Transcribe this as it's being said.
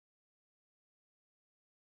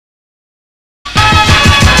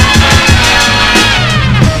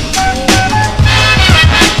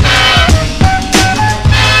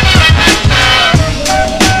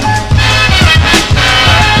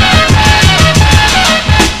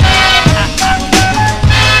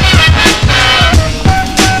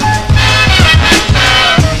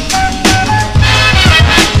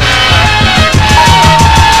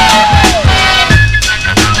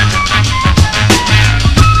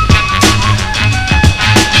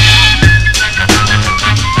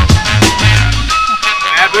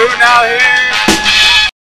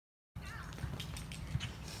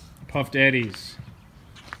Puff Daddies.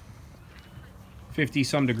 50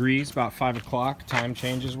 some degrees, about 5 o'clock. Time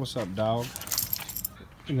changes. What's up, dog?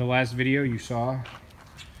 In the last video you saw,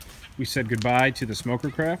 we said goodbye to the smoker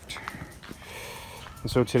craft. And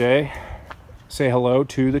so today, say hello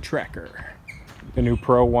to the tracker. The new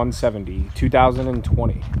Pro 170,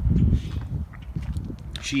 2020.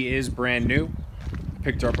 She is brand new.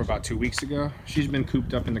 Picked her up about 2 weeks ago. She's been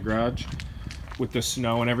cooped up in the garage with the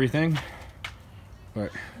snow and everything.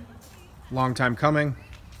 But long time coming.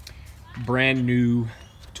 Brand new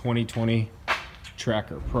 2020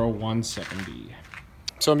 tracker, Pro 170.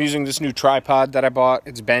 So I'm using this new tripod that I bought.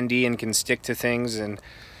 It's bendy and can stick to things, and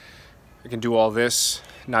I can do all this,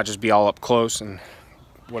 not just be all up close and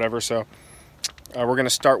whatever. So we're gonna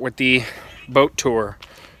start with the boat tour.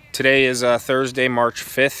 Today is Thursday, March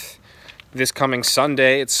 5th. This coming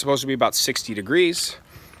Sunday, it's supposed to be about 60 degrees.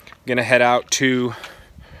 I'm gonna head out to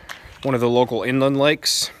one of the local inland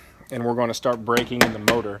lakes, and we're gonna start breaking in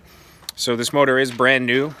the motor. So this motor is brand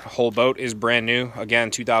new. The whole boat is brand new.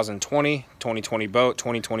 Again, 2020 boat,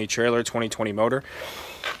 2020 trailer, 2020 motor.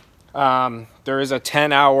 There is a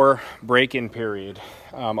 10-hour break-in period.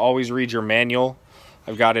 Always read your manual.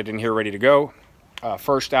 I've got it in here ready to go.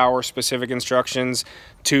 First hour specific instructions,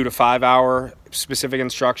 2 to 5 hour specific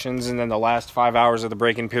instructions, and then the last 5 hours of the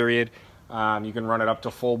break-in period. You can run it up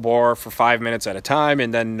to full bore for 5 minutes at a time,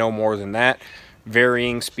 and then no more than that.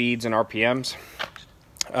 Varying speeds and RPMs.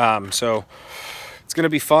 So it's gonna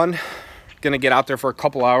be fun. Gonna get out there for a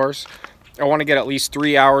couple hours. I want to get at least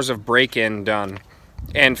 3 hours of break-in done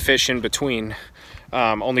and fish in between.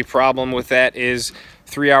 Only problem with that is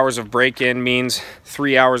 3 hours of break-in means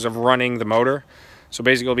 3 hours of running the motor. So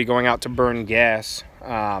basically I'll be going out to burn gas.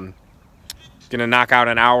 Gonna knock out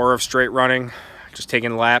an hour of straight running, just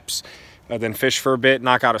taking laps, then fish for a bit,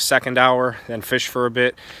 knock out a second hour, then fish for a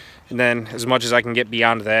bit, and then as much as I can get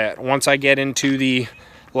beyond that. Once I get into the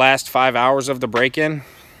last 5 hours of the break-in,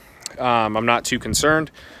 I'm not too concerned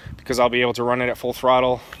because I'll be able to run it at full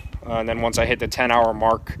throttle, and then once I hit the 10-hour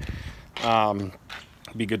mark,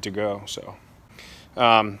 be good to go. So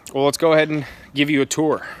well, let's go ahead and give you a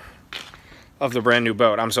tour of the brand new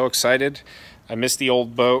boat. I'm so excited. I missed the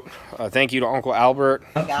old boat. Thank you to Uncle Albert.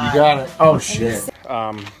 You got it. Oh shit.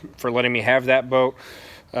 For letting me have that boat.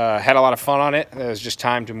 Had a lot of fun on it. It was just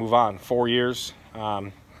time to move on. 4 years.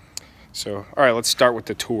 So, all right, let's start with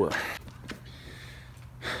the tour.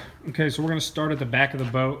 Okay, so we're gonna start at the back of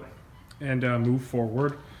the boat and move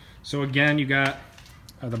forward. So again, you got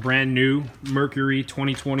the brand new Mercury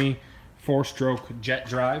 2020 4-stroke jet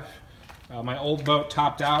drive. My old boat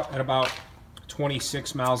topped out at about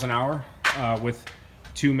 26 miles an hour with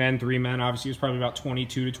 2 men, 3 men. Obviously, it was probably about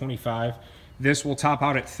 22 to 25. This will top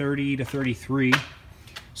out at 30 to 33.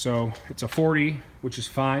 So it's a 40, which is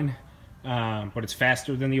fine. But it's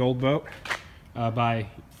faster than the old boat by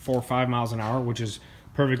 4 or 5 miles an hour, which is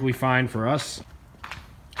perfectly fine for us.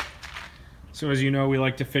 So as you know, we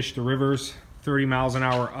like to fish the rivers. 30 miles an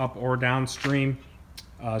hour up or downstream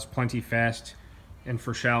is plenty fast. And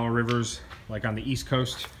for shallow rivers, like on the East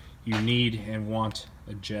Coast, you need and want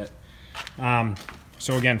a jet.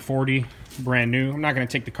 So again, 40, brand new. I'm not going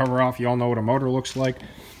to take the cover off. You all know what a motor looks like.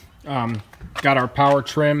 Got our power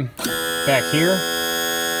trim back here,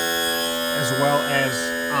 as well as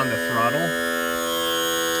on the throttle.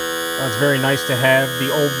 It's very nice to have.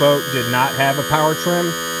 The old boat did not have a power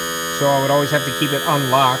trim, so I would always have to keep it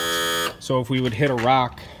unlocked. So if we would hit a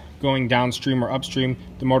rock going downstream or upstream,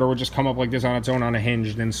 the motor would just come up like this on its own on a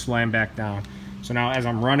hinge, then slam back down. So now as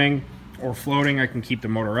I'm running or floating, I can keep the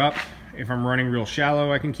motor up. If I'm running real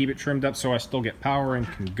shallow, I can keep it trimmed up so I still get power and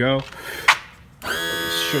can go.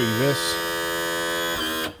 Let's show you this.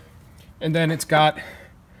 And then it's got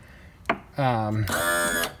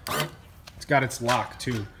its lock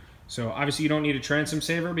too. So obviously you don't need a transom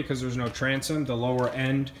saver because there's no transom. The lower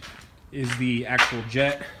end is the actual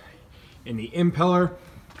jet in the impeller.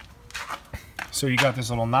 So you got this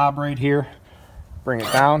little knob right here. Bring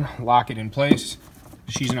it down, lock it in place.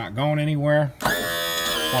 She's not going anywhere.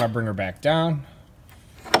 Want to bring her back down.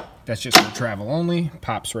 That's just for travel only.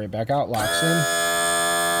 Pops right back out, locks in,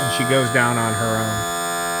 and she goes down on her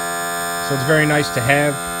own. So it's very nice to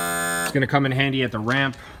have. It's going to come in handy at the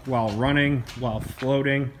ramp while running, while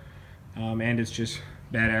floating, and it's just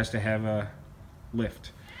badass to have a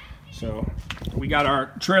lift. So we got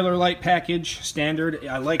our trailer light package standard.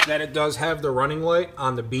 I like that it does have the running light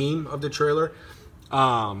on the beam of the trailer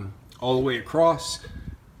all the way across.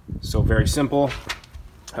 So very simple.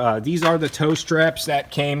 These are the tow straps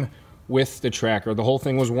that came with the tracker. The whole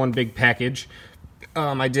thing was one big package.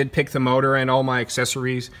 I did pick the motor and all my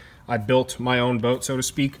accessories. I built my own boat, so to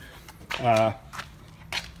speak.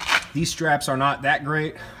 These straps are not that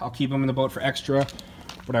great. I'll keep them in the boat for extra,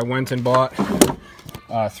 but I went and bought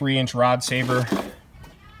 3-inch rod saber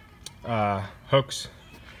hooks.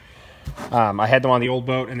 I had them on the old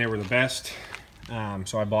boat and they were the best,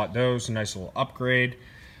 so I bought those. A nice little upgrade,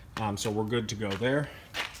 so we're good to go there.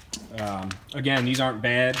 Again, these aren't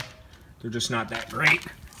bad, they're just not that great.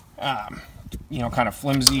 You know, kind of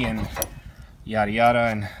flimsy and yada yada,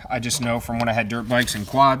 and I just know from when I had dirt bikes and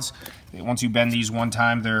quads that once you bend these one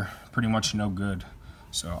time, they're pretty much no good.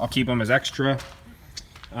 So I'll keep them as extra.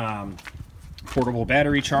 Portable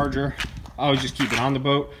battery charger, I always just keep it on the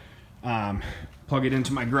boat. Plug it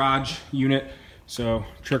into my garage unit, so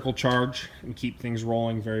trickle charge and keep things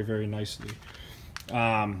rolling very, very nicely.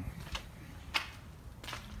 So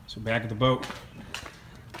back at the boat.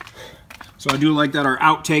 So I do like that our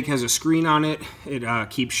outtake has a screen on it. It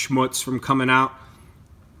keeps schmutz from coming out.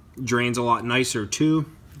 Drains a lot nicer too.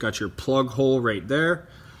 Got your plug hole right there.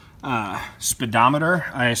 Speedometer.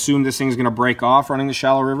 I assume this thing's gonna break off running the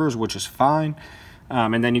shallow rivers, which is fine.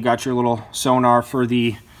 And then you got your little sonar for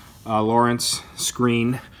the Lawrence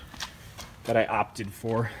screen that I opted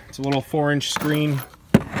for. It's a little 4-inch screen.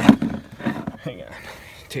 Hang on,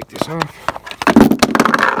 take this off.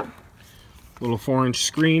 Little 4-inch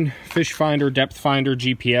screen, fish finder, depth finder,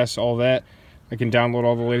 GPS, all that. I can download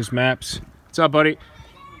all the latest maps. What's up, buddy?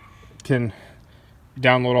 Can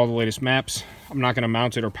download all the latest maps. I'm not going to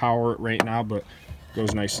mount it or power it right now, but it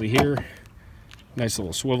goes nicely here. Nice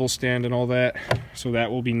little swivel stand and all that. So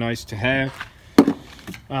that will be nice to have.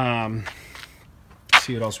 Let's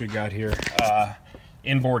see what else we got here.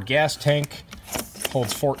 Inboard gas tank,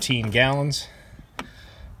 holds 14 gallons.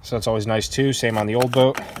 So that's always nice too. Same on the old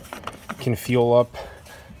boat. Can fuel up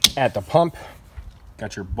at the pump.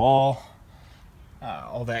 Got your ball,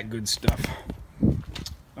 all that good stuff.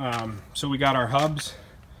 So we got our hubs.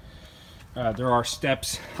 There are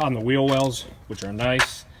steps on the wheel wells, which are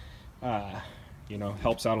nice. You know,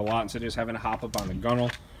 helps out a lot instead of just having to hop up on the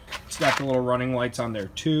gunnel. It's got the little running lights on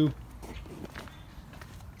there too.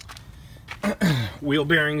 Wheel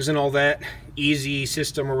bearings and all that. Easy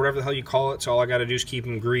system or whatever the hell you call it. So all I got to do is keep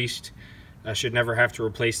them greased. I should never have to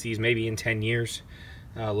replace these, maybe in 10 years.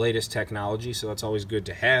 Latest technology, so that's always good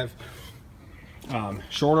to have.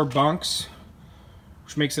 Shorter bunks,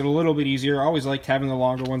 which makes it a little bit easier. I always liked having the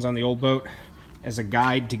longer ones on the old boat as a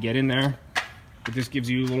guide to get in there. But this gives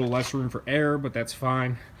you a little less room for air, but that's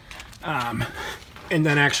fine. And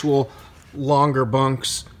then actual longer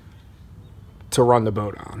bunks to run the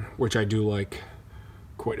boat on, which I do like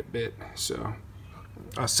quite a bit. So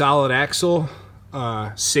a solid axle.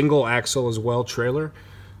 Single axle as well trailer,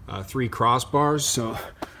 3 crossbars, so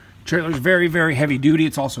trailer's very, very heavy duty.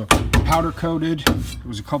 It's also powder coated. It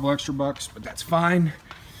was a couple extra bucks, but that's fine.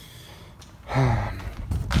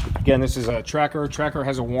 Again, this is a Tracker. Tracker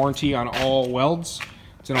has a warranty on all welds.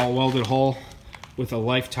 It's an all welded hull with a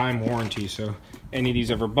lifetime warranty, so any of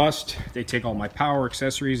these ever bust, they take all my power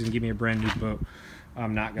accessories and give me a brand new boat.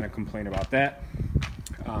 I'm not going to complain about that.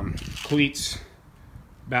 Cleats,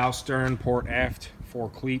 bow, stern, port, aft, 4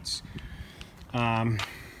 cleats.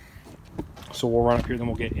 So we'll run up here, then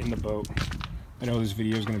we'll get in the boat. I know this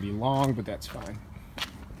video is going to be long, but that's fine.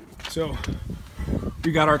 So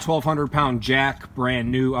we got our 1,200-pound jack,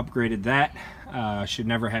 brand new, upgraded that. Should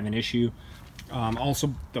never have an issue.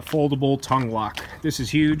 Also the foldable tongue lock. This is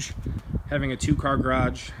huge. Having a 2-car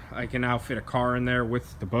garage, I can now fit a car in there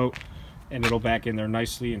with the boat, and it'll back in there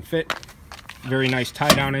nicely and fit. Very nice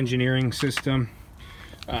tie-down engineering system.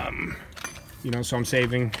 You know, so I'm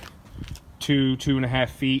saving 2.5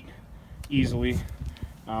 feet easily.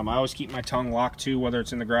 I always keep my tongue locked too, whether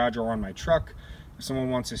it's in the garage or on my truck. If someone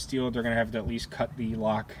wants to steal it, they're gonna have to at least cut the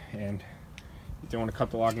lock, and if they want to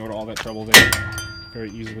cut the lock and go to all that trouble, they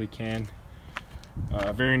very easily can.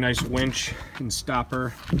 Very nice winch and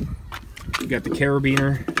stopper. You got the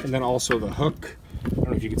carabiner and then also the hook. I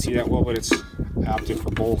don't know if you can see that well, but it's opted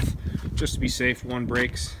for both just to be safe. One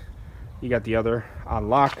breaks, you got the other on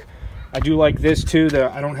lock. I do like this too.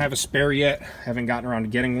 I don't have a spare yet. Haven't gotten around to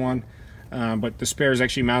getting one, but the spare is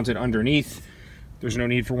actually mounted underneath. There's no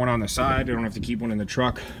need for one on the side. I don't have to keep one in the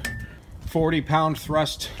truck. 40-pound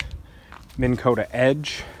thrust Minn Kota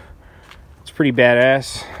Edge. It's pretty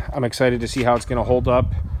badass. I'm excited to see how it's going to hold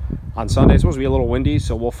up on Sunday. It's supposed to be a little windy,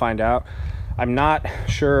 so we'll find out. I'm not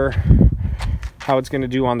sure how it's going to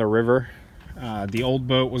do on the river. The old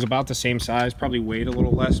boat was about the same size, probably weighed a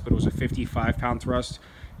little less, but it was a 55-pound thrust,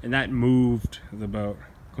 and that moved the boat,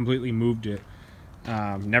 completely moved it.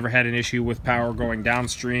 Never had an issue with power going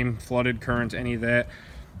downstream, flooded current, any of that.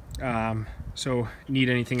 So need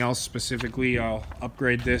anything else specifically, I'll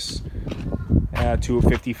upgrade this to a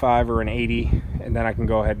 55 or an 80 and then I can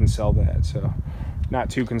go ahead and sell that. So not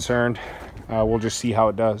too concerned. We'll just see how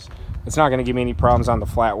it does. It's not going to give me any problems on the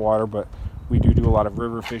flat water, but we do a lot of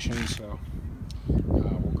river fishing, so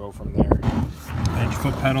we'll go from there. Edge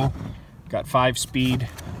foot pedal, got 5-speed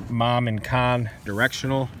mom and con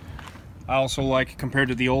directional. I also like, compared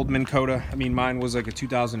to the old Minn Kota, I mean mine was like a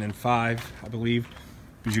 2005, I believe,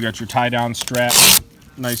 because you got your tie down strap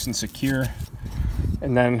nice and secure,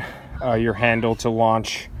 and then your handle to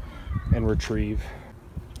launch and retrieve.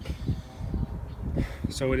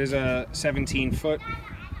 So it is a 17-foot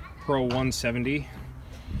Pro 170.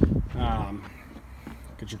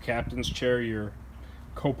 Got your captain's chair, your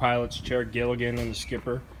co-pilot's chair, Gilligan and the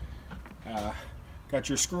skipper. Got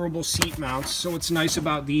your screwable seat mounts. So what's nice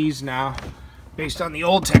about these now, based on the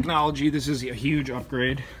old technology, this is a huge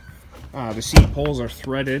upgrade. The seat poles are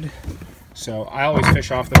threaded, so I always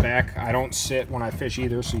fish off the back. I don't sit when I fish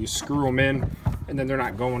either, so you screw them in and then they're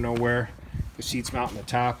not going nowhere. The seats mount on the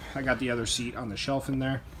top. I got the other seat on the shelf in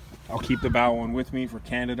there. I'll keep the bow one with me for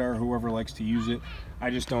Canada or whoever likes to use it. I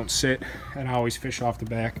just don't sit, and I always fish off the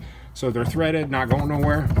back. So they're threaded, not going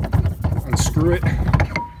nowhere. Unscrew it,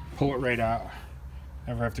 pull it right out.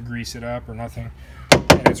 Never have to grease it up or nothing.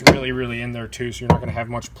 And it's really in there too, so you're not going to have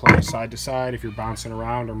much play side to side if you're bouncing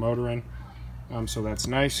around or motoring. So that's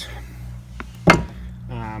nice.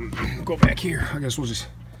 Go back here. I guess we'll just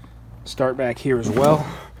start back here as well.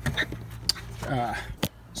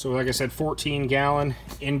 So like I said, 14-gallon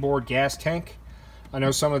inboard gas tank. I know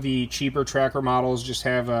some of the cheaper tracker models just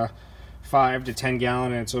have a 5 to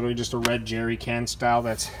 10-gallon, and it's literally just a red jerry can style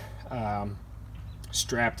that's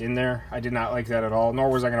strapped in there. I did not like that at all, nor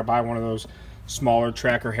was I going to buy one of those smaller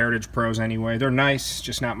Tracker Heritage Pros anyway. They're nice,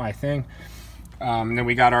 just not my thing. And then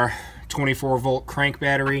we got our 24-volt crank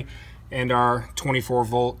battery and our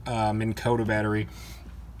 24-volt Minn Kota battery.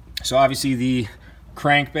 So obviously the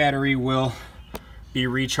crank battery will be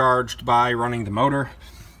recharged by running the motor.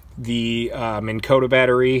 The Minn Kota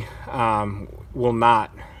battery will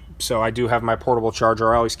not. So I do have my portable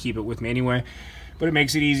charger. I always keep it with me anyway. But it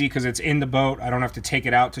makes it easy because it's in the boat. I don't have to take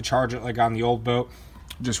it out to charge it like on the old boat.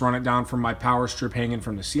 Just run it down from my power strip hanging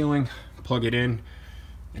from the ceiling, plug it in,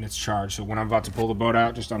 and it's charged. So when I'm about to pull the boat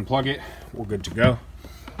out, just unplug it. We're good to go.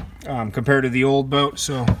 Compared to the old boat,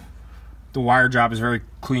 so the wire job is very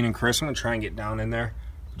clean and crisp. I'm going to try and get down in there.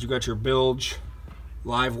 But you got your bilge,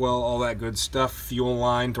 live well, all that good stuff, fuel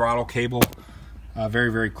line, throttle cable,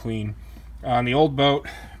 very clean. On the old boat,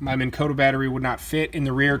 my Minn Kota battery would not fit in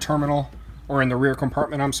the rear terminal, or in the rear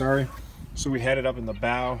compartment, I'm sorry. So we had it up in the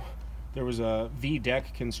bow. There was a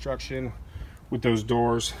V-deck construction with those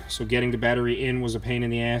doors, so getting the battery in was a pain in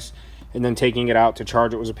the ass, and then taking it out to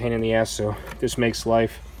charge it was a pain in the ass, so this makes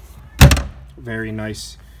life very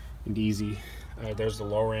nice and easy. There's the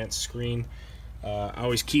Lowrance screen. I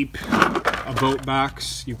always keep a boat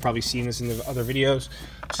box. You've probably seen this in the other videos.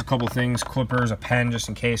 Just a couple things, clippers, a pen just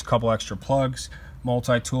in case, couple extra plugs,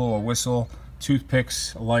 multi-tool, a whistle,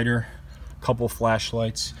 toothpicks, a lighter, a couple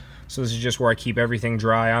flashlights. So this is just where I keep everything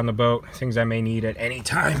dry on the boat, things I may need at any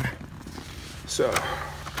time. So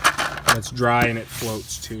it's dry and it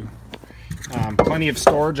floats too. Plenty of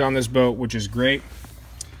storage on this boat, which is great.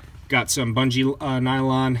 Got some bungee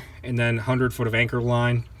nylon and then 100 foot of anchor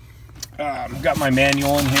line. Got my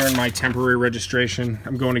manual in here and my temporary registration.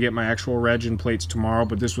 I'm going to get my actual reg and plates tomorrow,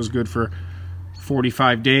 but this was good for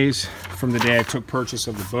 45 days from the day I took purchase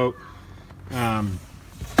of the boat.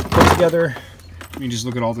 Put together, I mean, just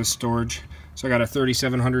look at all this storage. So I got a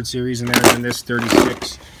 3700 series in there and this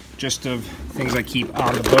 36, just of things I keep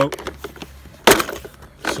on the boat.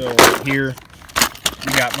 So here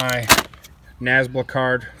we got my NASBLA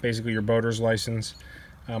card, basically your boater's license.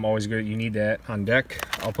 Always good, you need that on deck.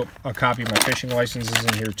 I'll put a copy of my fishing licenses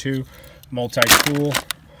in here too. Multi-tool,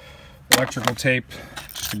 electrical tape,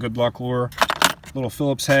 just a good luck lure, little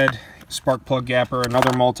Phillips head, spark plug gapper,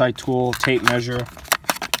 another multi-tool, tape measure,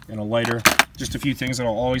 and a lighter. Just a few things that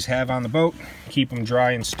I'll always have on the boat. Keep them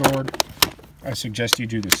dry and stored. I suggest you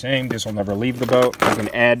do the same. This will never leave the boat. You can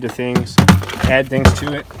add things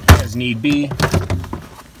to it as need be.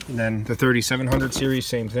 And then the 3700 series,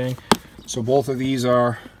 same thing. So both of these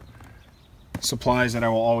are supplies that I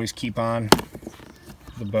will always keep on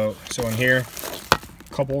the boat. So in here,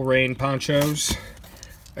 a couple rain ponchos,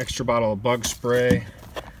 extra bottle of bug spray,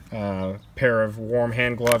 pair of warm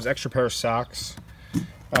hand gloves, extra pair of socks,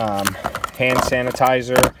 hand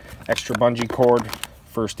sanitizer, extra bungee cord,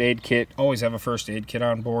 first aid kit. Always have a first aid kit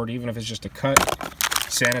on board, even if it's just a cut.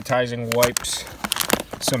 Sanitizing wipes,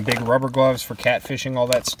 some big rubber gloves for catfishing, all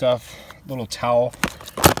that stuff, little towel.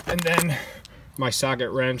 And then my socket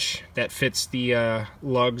wrench that fits the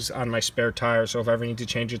lugs on my spare tire. So if I ever need to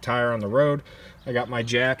change a tire on the road, I got my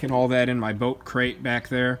jack and all that in my boat crate back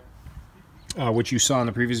there, which you saw in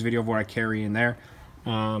the previous video of what I carry in there.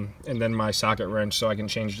 And then my socket wrench so I can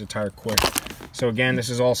change the tire quick. So again, this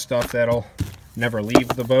is all stuff that'll never leave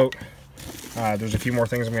the boat. There's a few more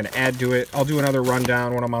things I'm going to add to it. I'll do another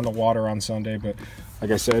rundown when I'm on the water on Sunday, but like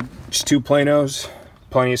I said, just 2 planos,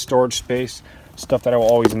 plenty of storage space, stuff that I will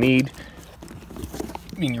always need.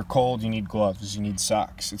 I mean, you're cold, you need gloves, you need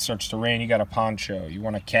socks. It starts to rain, you got a poncho. You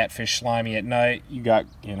want to catfish slimy at night, you got,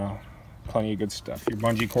 you know, plenty of good stuff. Your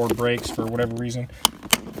bungee cord breaks for whatever reason.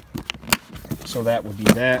 So that would be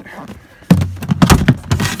that.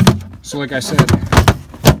 So like I said,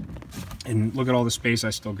 and look at all the space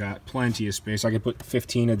I still got. Plenty of space. I could put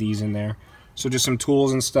 15 of these in there. So just some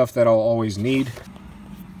tools and stuff that I'll always need.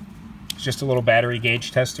 It's just a little battery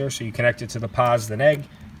gauge tester. So you connect it to the pos, the neg.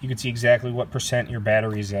 You can see exactly what % your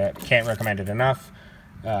battery's at. Can't recommend it enough.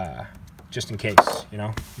 Just in case, you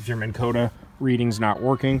know, if your Minn Kota reading's not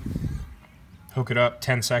working, hook it up,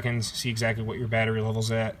 10 seconds, see exactly what your battery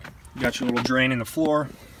level's at. You got your little drain in the floor.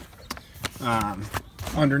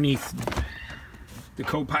 Underneath the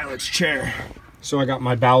co-pilot's chair. So I got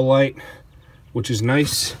my bow light, which is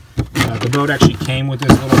nice. The boat actually came with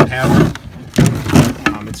this little paddle.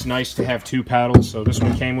 It's nice to have 2 paddles, so this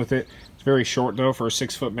one came with it. It's very short though for a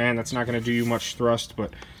 6-foot man. That's not going to do you much thrust,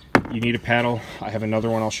 but you need a paddle. I have another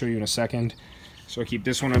one I'll show you in a second. So I keep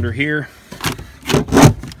this one under here.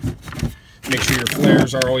 Make sure your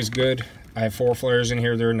flares are always good. I have 4 flares in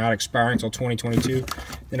here. They're not expiring until 2022.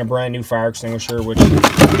 Then a brand new fire extinguisher, which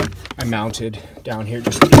I mounted down here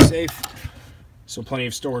just to be safe. So plenty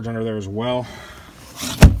of storage under there as well.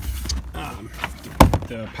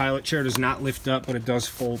 The pilot chair does not lift up, but it does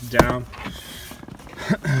fold down.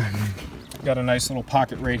 Got a nice little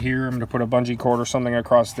pocket right here. I'm going to put a bungee cord or something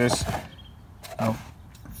across this.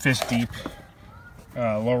 Fist deep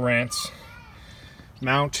Lowrance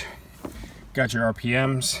mount. Got your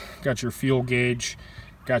RPMs, got your fuel gauge,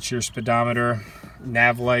 got your speedometer,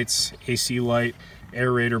 nav lights, AC light,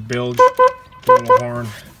 aerator bilge, little horn.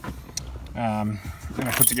 And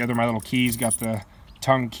I put together my little keys, got the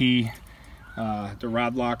tongue key, the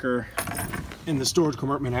rod locker. In the storage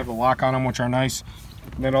compartment I have a lock on them, which are nice.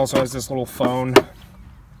 And it also has this little phone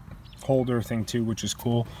holder thing too, which is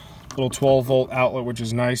cool. Little 12-volt outlet, which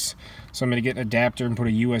is nice. So I'm going to get an adapter and put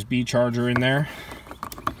a USB charger in there.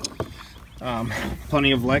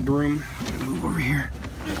 Plenty of leg room. Move over here.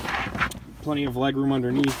 Plenty of leg room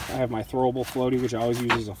underneath. I have my throwable floaty, which I always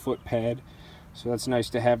use as a foot pad. So that's nice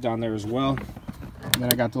to have down there as well. And then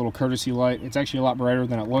I got the little courtesy light. It's actually a lot brighter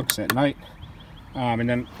than it looks at night. And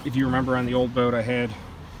then if you remember on the old boat, I had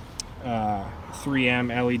 3M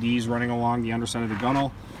LEDs running along the underside of the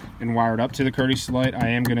gunnel and wired up to the courtesy light. I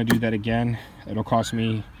am going to do that again. It'll cost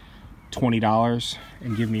me $20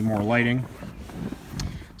 and give me more lighting.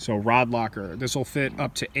 So rod locker, this will fit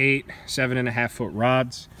up to 8 7.5-foot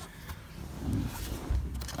rods.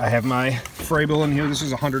 I have my Frable in here. This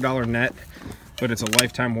is a $100 net, but it's a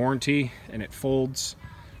lifetime warranty and it folds.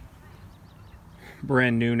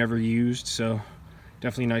 Brand new, never used, so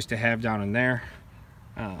definitely nice to have down in there.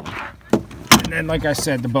 And then like I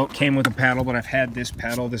said, the boat came with a paddle, but I've had this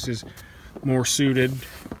paddle. This is more suited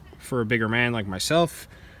for a bigger man like myself.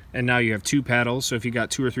 And now you have 2 paddles, so if you got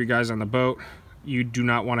 2 or 3 guys on the boat, you do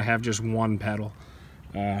not want to have just 1 paddle.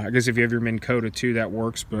 I guess if you have your Minn Kota too, that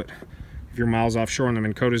works, but if you're miles offshore and the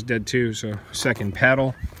Minn Kota's dead too, so second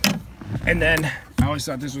paddle. And then I always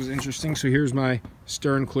thought this was interesting, so here's my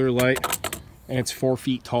stern clear light, and it's 4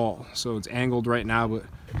 feet tall, so it's angled right now, but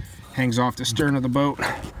hangs off the stern of the boat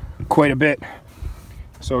quite a bit.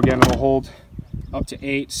 So again, it'll hold up to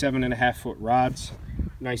 8 7.5-foot rods,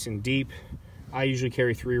 nice and deep. I usually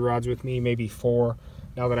carry 3 rods with me, maybe 4.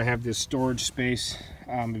 Now that I have this storage space,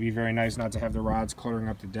 it'd be very nice not to have the rods cluttering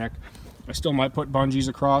up the deck. I still might put bungees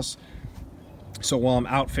across, so while I'm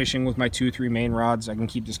out fishing with my 2-3 main rods, I can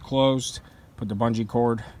keep this closed, put the bungee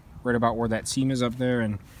cord right about where that seam is up there,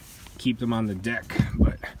 and keep them on the deck.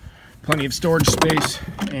 But plenty of storage space,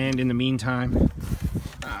 and in the meantime,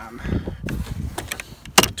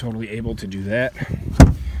 totally able to do that.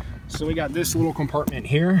 So we got this little compartment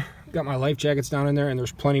here. Got my life jackets down in there, and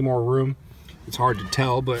there's plenty more room. It's hard to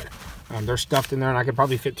tell, but they're stuffed in there, and I could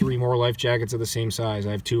probably fit 3 more life jackets of the same size.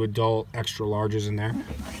 I have 2 adult extra larges in there,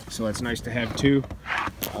 so that's nice to have too.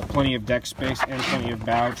 Plenty of deck space and plenty of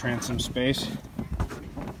bow transom space.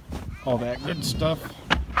 All that good stuff.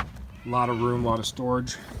 A lot of room, a lot of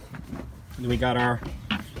storage. And then we got our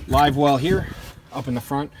live well here up in the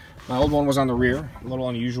front. My old one was on the rear, a little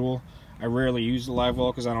unusual. I rarely use the live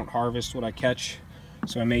well because I don't harvest what I catch,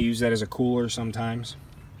 so I may use that as a cooler sometimes.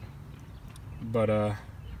 But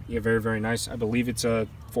yeah, very, very nice. I believe it's a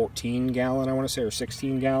 14 gallon, I want to say, or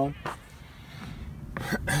 16 gallon.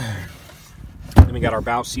 Then we got our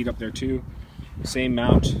bow seat up there too. Same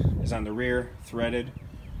mount is on the rear, threaded.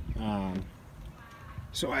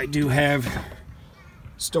 So I do have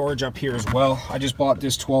storage up here as well. I just bought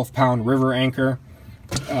this 12-pound river anchor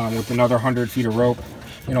with another 100 feet of rope.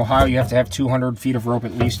 In Ohio, you have to have 200 feet of rope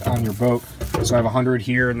at least on your boat. So I have 100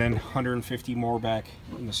 here and then 150 more back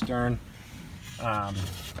in the stern. And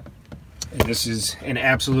this is an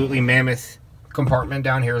absolutely mammoth compartment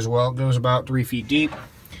down here as well. It goes about 3 feet deep.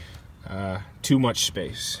 Too much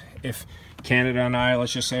space. If Canada and I,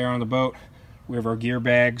 let's just say, are on the boat, we have our gear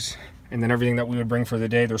bags, and then everything that we would bring for the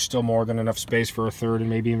day, there's still more than enough space for a third and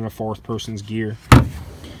maybe even a fourth person's gear.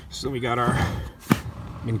 So we got our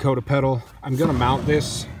Minn Kota pedal. I'm gonna mount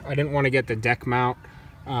this. I didn't want to get the deck mount,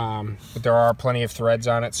 but there are plenty of threads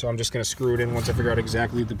on it, so I'm just gonna screw it in once I figure out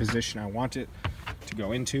exactly the position I want it to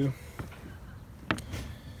go into.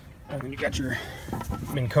 And then you got your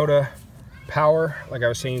Minn Kota power. Like I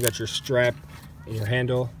was saying, you got your strap and your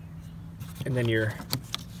handle, and then your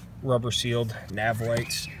rubber sealed nav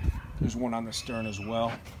lights. There's one on the stern as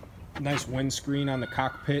well. Nice windscreen on the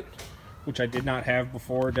cockpit, which I did not have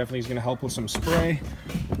before. Definitely is going to help with some spray.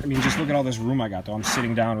 I mean, just look at all this room I got though. I'm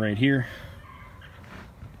sitting down right here.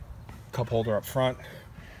 Cup holder up front.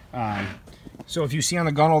 So if you see on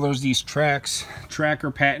the gunnel, there's these tracks. Tracker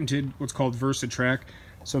patented what's called VersaTrack.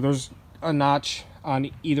 So there's a notch on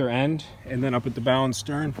either end, and then up at the bow and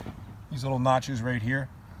stern, these little notches right here.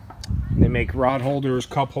 They make rod holders,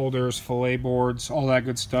 cup holders, fillet boards, all that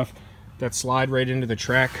good stuff that slide right into the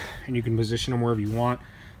track, and you can position them wherever you want.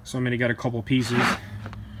 So I'm gonna get a couple pieces,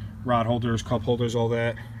 rod holders, cup holders, all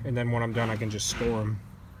that, and then when I'm done I can just store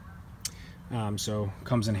them. So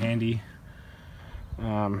comes in handy.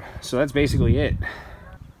 So that's basically it.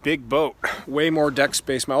 Big boat, way more deck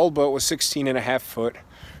space. My old boat was 16.5 foot.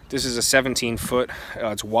 This is a 17 foot.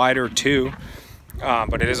 It's wider too,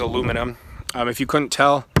 but it is aluminum. If you couldn't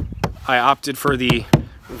tell, I opted for the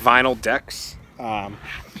vinyl decks.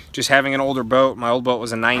 Just having an older boat, my old boat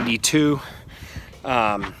was a 92.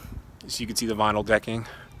 So you can see the vinyl decking.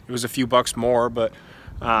 It was a few bucks more, but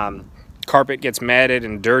carpet gets matted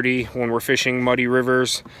and dirty when we're fishing muddy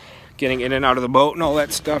rivers, getting in and out of the boat and all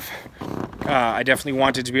that stuff. I definitely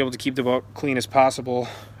wanted to be able to keep the boat clean as possible.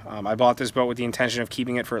 I bought this boat with the intention of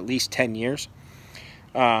keeping it for at least 10 years.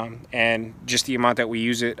 And just the amount that we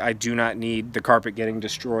use it, I do not need the carpet getting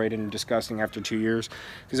destroyed and disgusting after 2 years.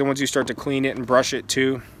 Because then once you start to clean it and brush it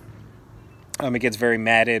too, it gets very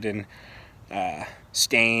matted and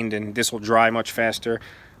stained, and this will dry much faster.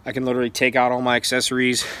 I can literally take out all my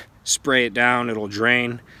accessories, spray it down, it'll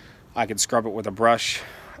drain. I can scrub it with a brush,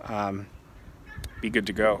 be good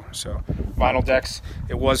to go. So vinyl decks,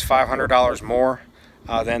 it was $500 more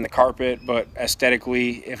than the carpet, but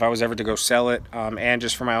aesthetically, if I was ever to go sell it, and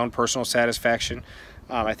just for my own personal satisfaction,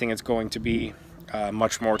 I think it's going to be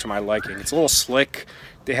much more to my liking. It's a little slick.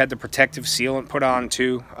 They had the protective sealant put on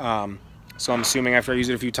too, so I'm assuming after I use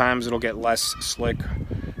it a few times it'll get less slick.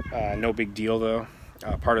 No big deal though,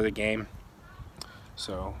 part of the game.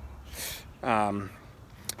 So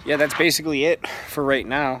yeah, that's basically it for right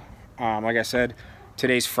now. Like I said,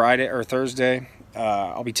 today's Friday or Thursday.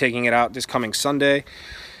 I'll be taking it out this coming Sunday.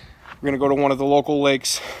 We're gonna go to one of the local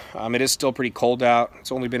lakes. It is still pretty cold out.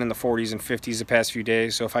 It's only been in the 40s and 50s the past few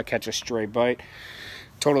days, so if I catch a stray bite,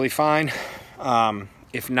 totally fine.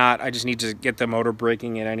 If not, I just need to get the motor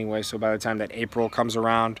braking in anyway, so by the time that April comes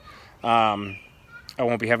around, I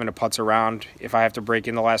won't be having to putz around. If I have to break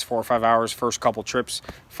in the last 4 or 5 hours, first couple trips,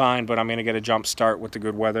 fine, but I'm gonna get a jump start with the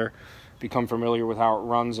good weather, become familiar with how it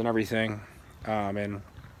runs and everything. And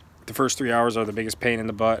the first 3 hours are the biggest pain in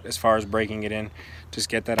the butt as far as breaking it in. Just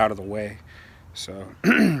get that out of the way. So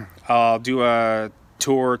I'll do a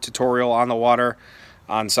tour tutorial on the water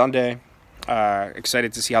on Sunday.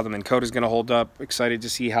 Excited to see how the Minn Kota is going to hold up. Excited to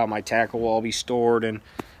see how my tackle will all be stored. And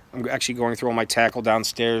I'm actually going through all my tackle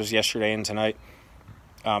downstairs yesterday and tonight.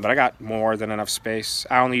 But I got more than enough space.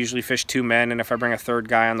 I only usually fish 2 men, and if I bring a third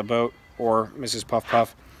guy on the boat, or Mrs. Puff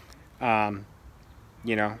Puff,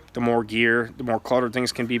 you know, the more gear, the more cluttered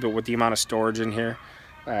things can be, but with the amount of storage in here,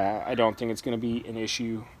 I don't think it's going to be an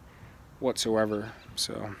issue whatsoever.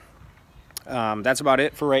 So that's about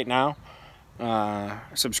it for right now.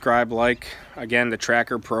 Subscribe, like. Again, the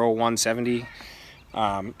Tracker Pro 170.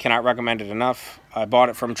 Cannot recommend it enough. I bought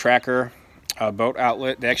it from Tracker Boat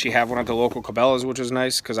Outlet. They actually have one at the local Cabela's, which is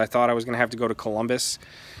nice, because I thought I was going to have to go to Columbus,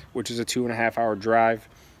 which is a 2.5-hour drive.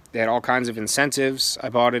 They had all kinds of incentives. I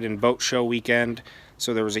bought it in boat show weekend,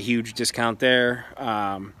 so there was a huge discount there.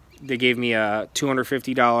 They gave me a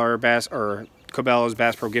 $250 Bass or Cabela's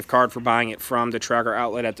Bass Pro gift card for buying it from the Tracker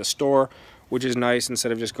outlet at the store, which is nice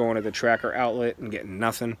instead of just going to the Tracker outlet and getting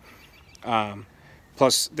nothing.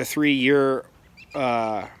 Plus the 3-year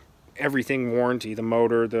everything warranty, the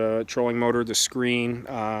motor, the trolling motor, the screen,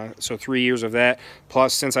 so 3 years of that.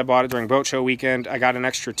 Plus, since I bought it during boat show weekend, I got an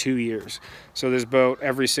extra 2 years. So this boat,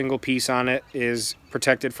 every single piece on it is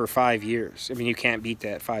protected for 5 years. I mean, you can't beat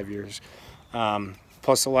that, 5 years.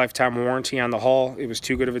 Plus the lifetime warranty on the hull. It was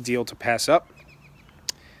too good of a deal to pass up.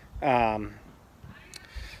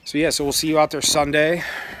 So yeah, so we'll see you out there Sunday.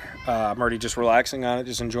 I'm already just relaxing on it,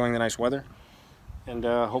 just enjoying the nice weather. And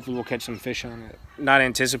hopefully we'll catch some fish on it. Not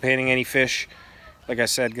anticipating any fish. Like I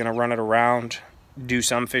said, gonna run it around, do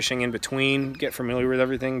some fishing in between, get familiar with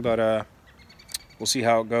everything, but we'll see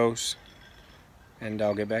how it goes. And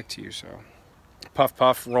I'll get back to you. So, Puff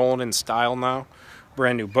Puff rolling in style now.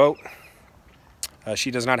 Brand new boat.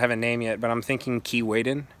 She does not have a name yet, but I'm thinking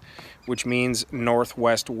Keewaydin, which means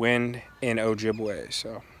northwest wind in Ojibwe.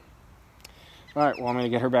 So, all right, well, I'm gonna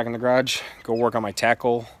get her back in the garage, go work on my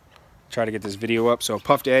tackle, try to get this video up. So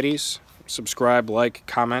Puff Daddies, subscribe, like,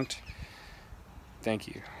 comment. Thank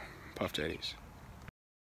you, Puff Daddies.